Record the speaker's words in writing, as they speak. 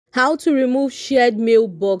How to remove shared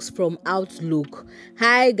mailbox from Outlook.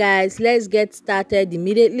 Hi guys, let's get started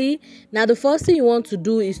immediately. Now the first thing you want to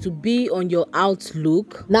do is to be on your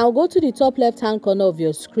Outlook. Now go to the top left hand corner of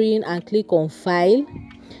your screen and click on File.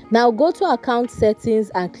 Now go to Account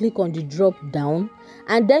Settings and click on the drop down,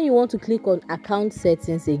 and then you want to click on Account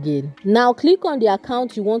Settings again. Now click on the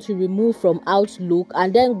account you want to remove from Outlook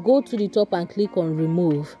and then go to the top and click on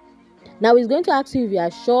Remove. Now it's going to ask you if you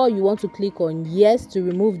are sure you want to click on yes to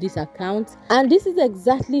remove this account, and this is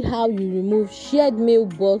exactly how you remove shared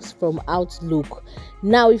mailbox from Outlook.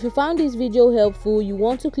 Now if you found this video helpful, you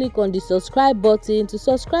want to click on the subscribe button to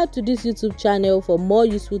subscribe to this YouTube channel for more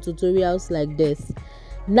useful tutorials like this.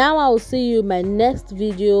 Now I will see you in my next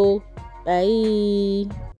video. Bye.